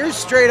lie. So you're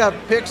straight up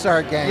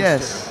Pixar gangster.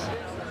 Yes.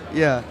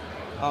 Yeah.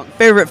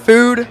 Favorite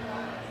food?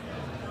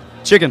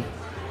 Chicken.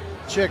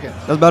 Chicken.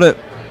 That's about it.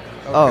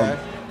 Okay.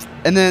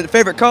 And then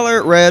favorite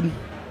color? Red.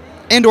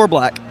 And or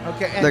black.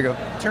 Okay. And There you go.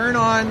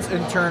 Turn-ons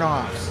and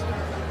turn-offs.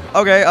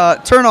 Okay.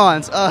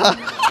 Turn-ons.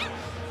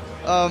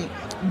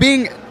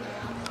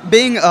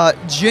 Being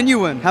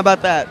genuine. How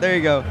about that? There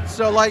you go.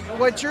 So like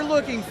what you're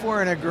looking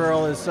for in a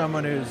girl is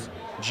someone who's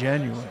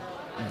genuine.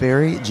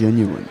 Very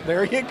genuine.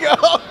 There you go.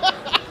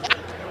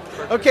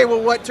 Okay,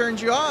 well what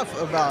turns you off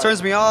about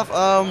Turns me off.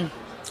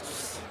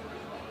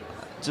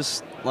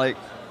 Just like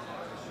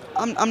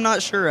I'm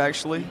not sure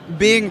actually.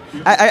 Being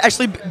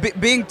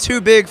being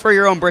too big for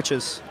your own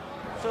britches.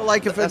 So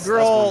like if That's a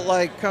girl one.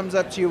 like comes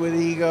up to you with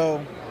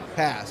ego,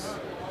 pass.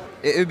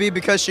 It would be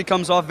because she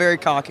comes off very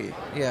cocky.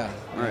 Yeah.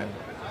 Right.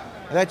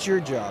 That's your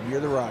job. You're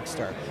the rock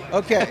star.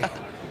 Okay.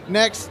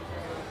 Next,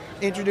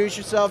 introduce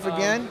yourself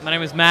again. My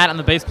name is Matt. I'm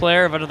the bass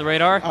player of Under the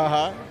Radar.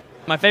 Uh-huh.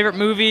 My favorite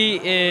movie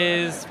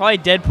is probably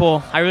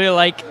Deadpool. I really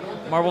like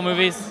Marvel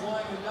movies.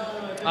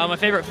 My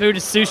favorite food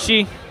is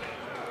sushi.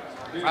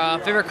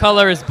 Favorite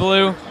color is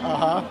blue.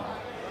 Uh-huh.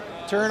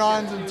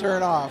 Turn-ons and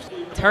turn-offs.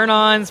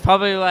 Turn-ons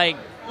probably like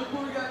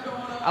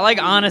I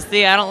like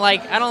honesty. I don't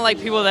like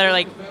people that are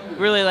like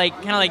really like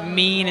kind of like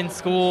mean in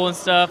school and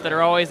stuff that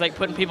are always like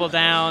putting people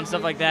down,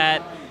 stuff like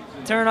that.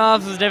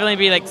 Turn-offs would definitely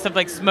be like stuff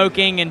like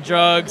smoking and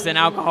drugs and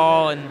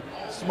alcohol and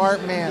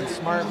Smart man,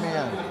 smart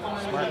man,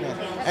 smart man.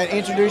 And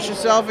introduce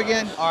yourself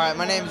again. All right,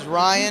 my name's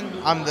Ryan.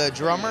 I'm the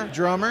drummer.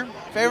 Drummer.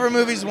 Favorite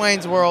movie's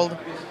Wayne's World.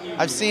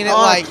 I've seen it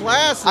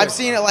Classic. I've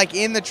seen it like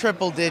in the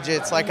triple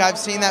digits. Like I've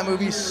seen that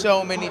movie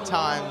so many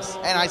times,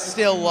 and I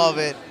still love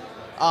it.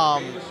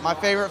 My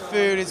favorite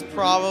food is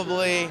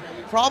probably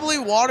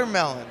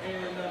watermelon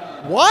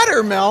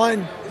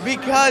Watermelon.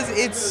 because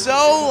it's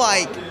so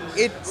like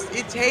it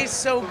tastes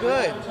so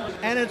good.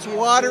 And it's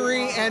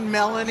watery and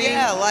melony.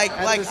 Yeah, like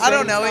at the I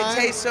don't same know, time.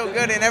 it tastes so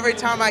good, and every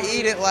time I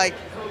eat it, like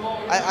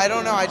I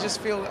don't know, I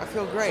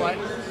feel great.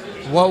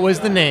 What was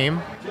the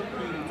name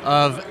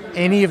of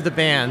any of the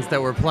bands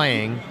that were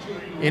playing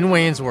in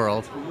Wayne's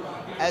World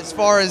As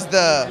far as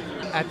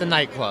at the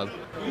nightclub?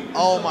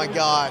 oh my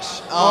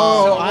gosh,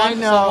 Oh, I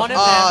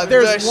know.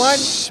 There's the one,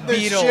 the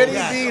Beatles. Shitty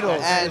Yes.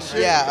 Beatles.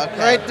 And yeah, okay.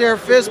 Right there,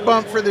 fist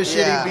bump for the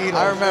Yeah, Shitty Beatles.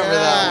 I remember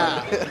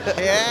that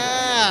one.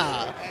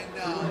 Yeah.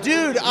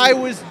 Dude, I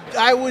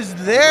was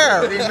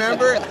there.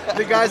 Remember,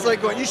 the guy's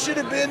like going, "You should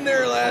have been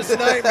there last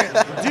night, man."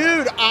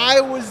 Dude,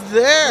 I was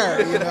there.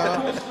 You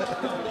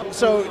know.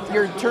 So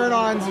your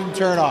turn-ons and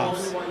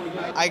turn-offs.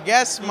 I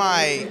guess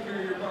I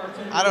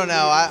don't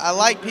know. I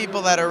like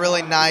people that are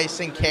really nice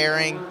and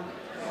caring,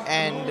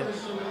 and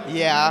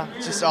yeah,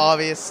 just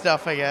obvious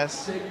stuff, I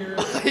guess.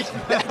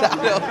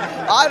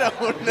 I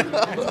don't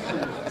know.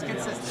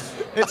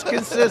 It's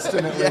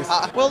consistent at least.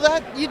 Yeah.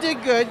 Well, you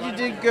did good. You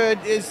did good.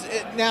 Is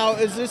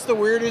this the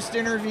weirdest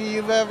interview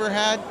you've ever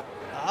had?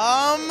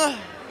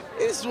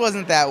 This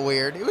wasn't that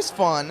weird. It was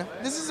fun.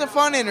 This is a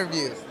fun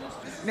interview.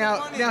 Now,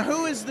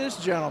 who is this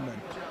gentleman?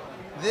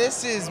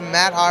 This is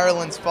Matt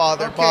Ireland's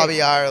father, Okay,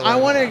 Bobby Ireland. I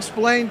want to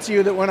explain to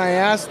you that when I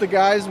asked the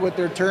guys what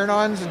their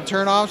turn-ons and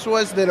turn-offs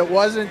was, that it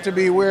wasn't to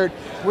be weird.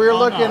 We were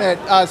looking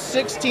at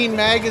 16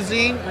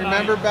 magazine,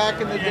 remember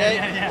back in the day,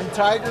 and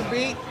Tiger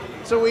Beat.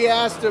 So we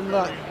asked him,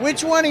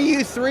 which one of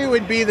you three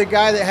would be the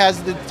guy that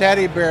has the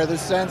teddy bear, the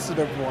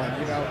sensitive one,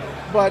 you know?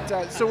 But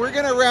so we're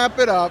gonna wrap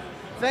it up.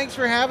 Thanks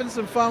for having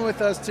some fun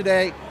with us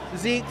today.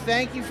 Zeke,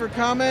 thank you for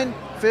coming.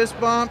 Fist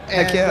bump.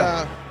 Heck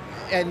yeah.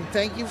 And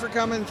thank you for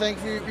coming. Thank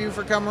you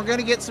for coming. We're going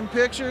to get some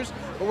pictures,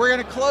 but we're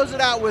going to close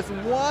it out with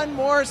one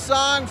more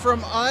song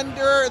from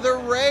Under the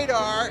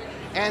Radar,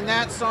 and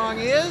that song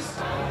is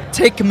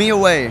Take Me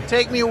Away.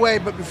 Take Me Away.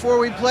 But before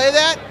we play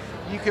that,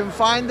 you can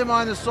find them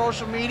on the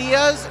social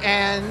medias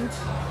and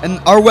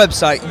our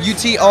website,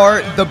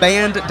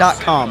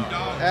 utrtheband.com.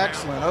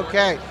 Excellent.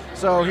 Okay,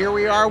 so here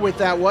we are with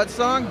that what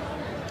song?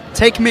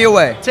 Take Me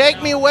Away.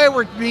 Take Me Away.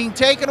 We're being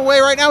taken away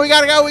right now. We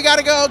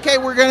gotta go. Okay,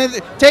 we're gonna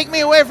take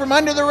me away from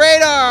Under the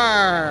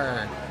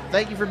Radar.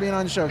 Thank you for being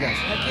on the show, guys.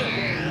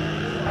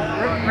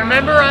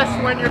 Remember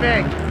us when you're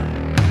big.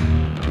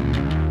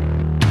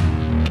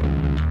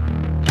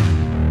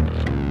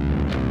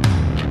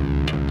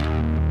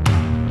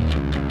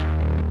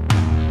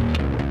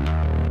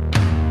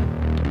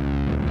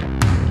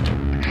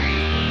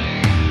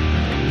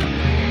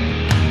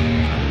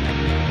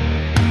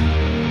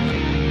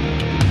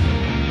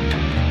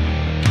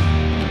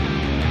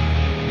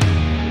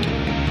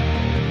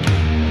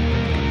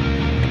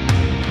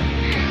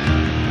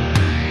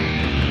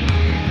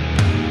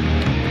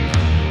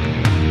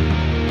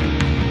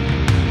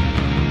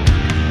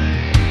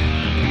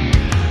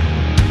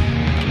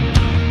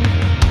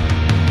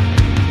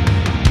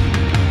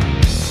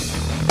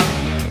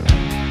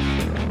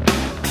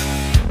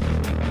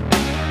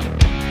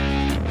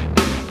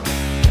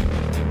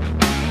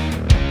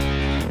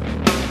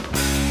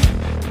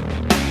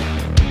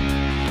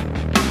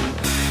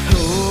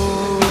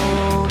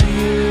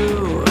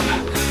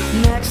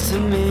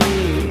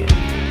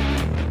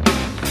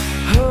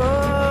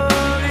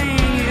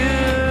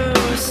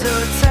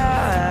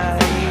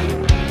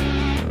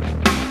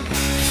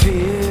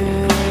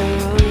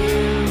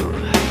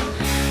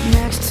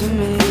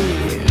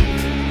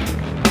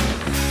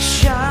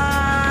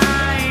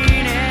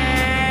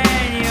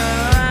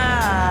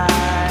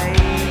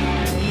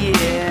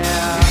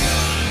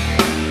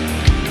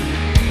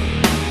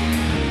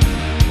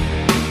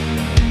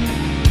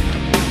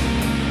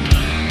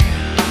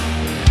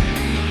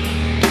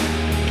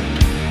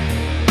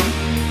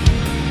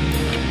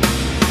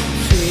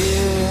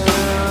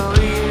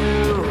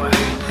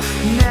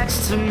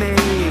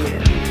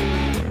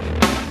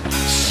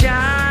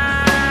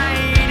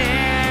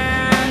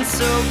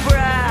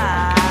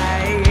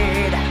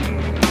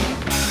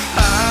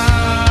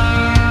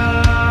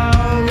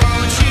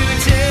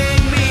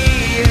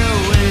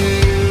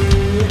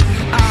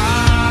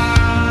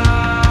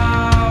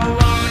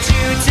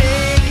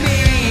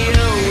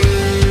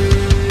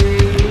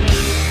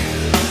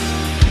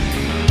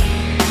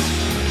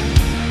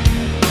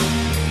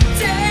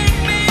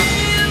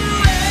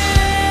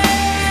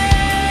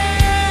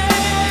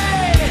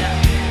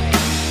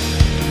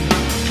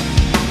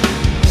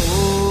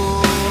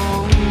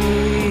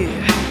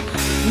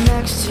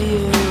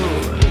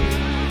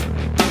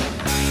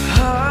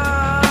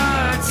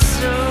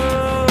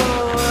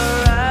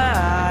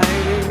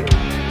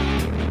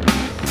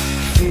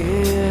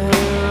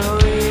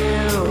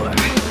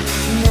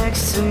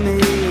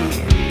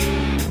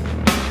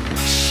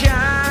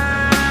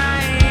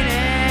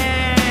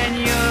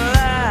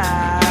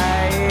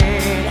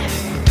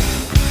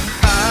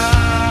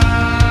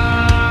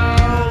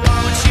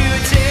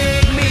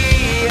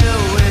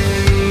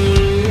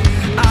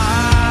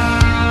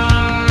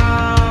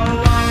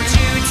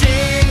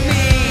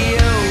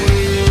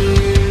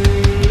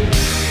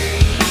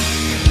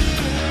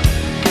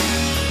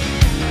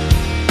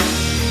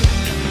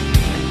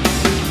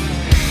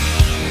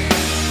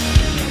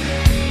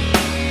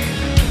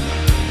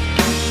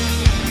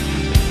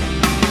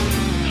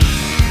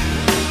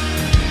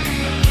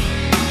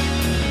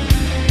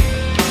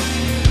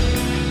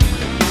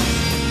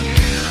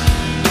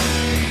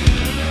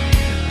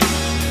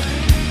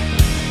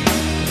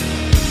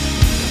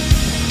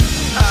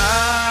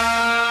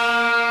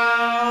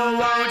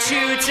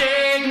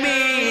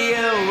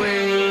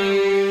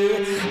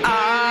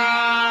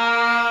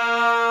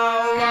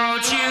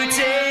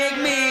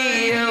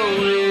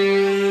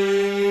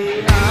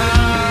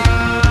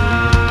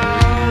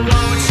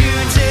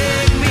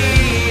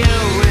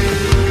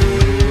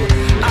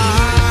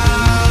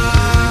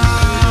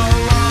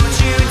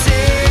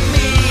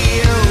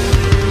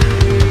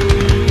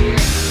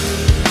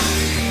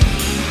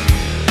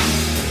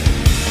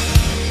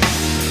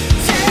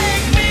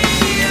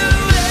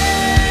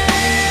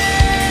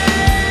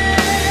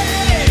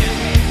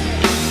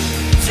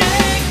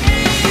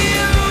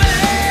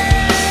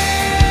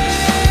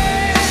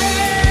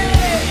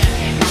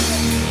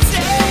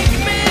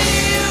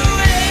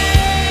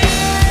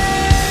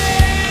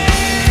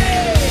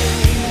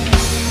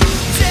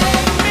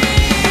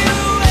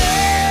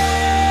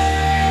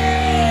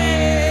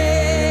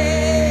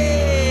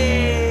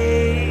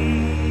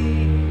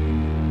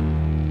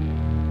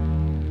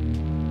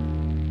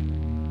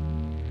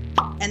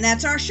 And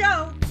that's our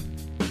show.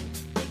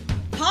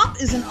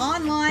 Pop is an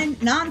online,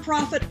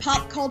 non-profit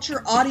pop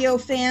culture audio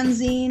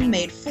fanzine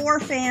made for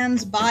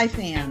fans by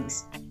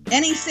fans.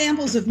 Any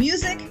samples of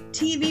music,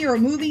 TV, or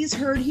movies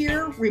heard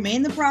here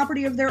remain the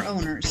property of their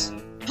owners.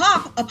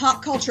 Pop, a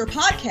pop culture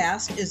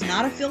podcast, is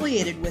not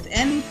affiliated with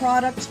any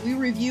products we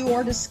review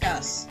or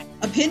discuss.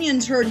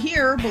 Opinions heard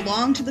here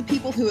belong to the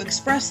people who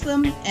express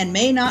them and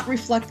may not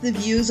reflect the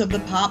views of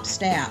the Pop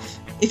staff.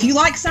 If you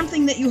like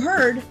something that you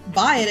heard,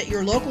 buy it at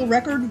your local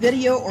record,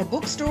 video, or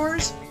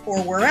bookstores,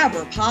 or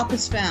wherever Pop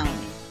is found.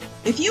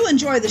 If you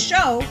enjoy the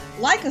show,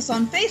 like us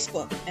on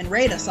Facebook and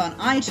rate us on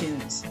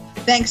iTunes.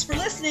 Thanks for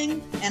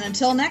listening, and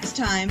until next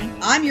time,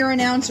 I'm your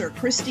announcer,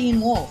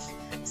 Christine Wolf,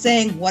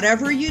 saying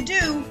whatever you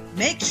do,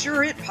 make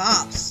sure it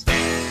pops.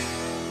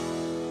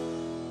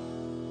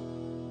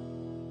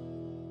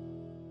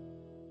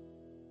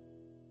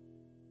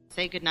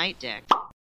 Say goodnight, Dick.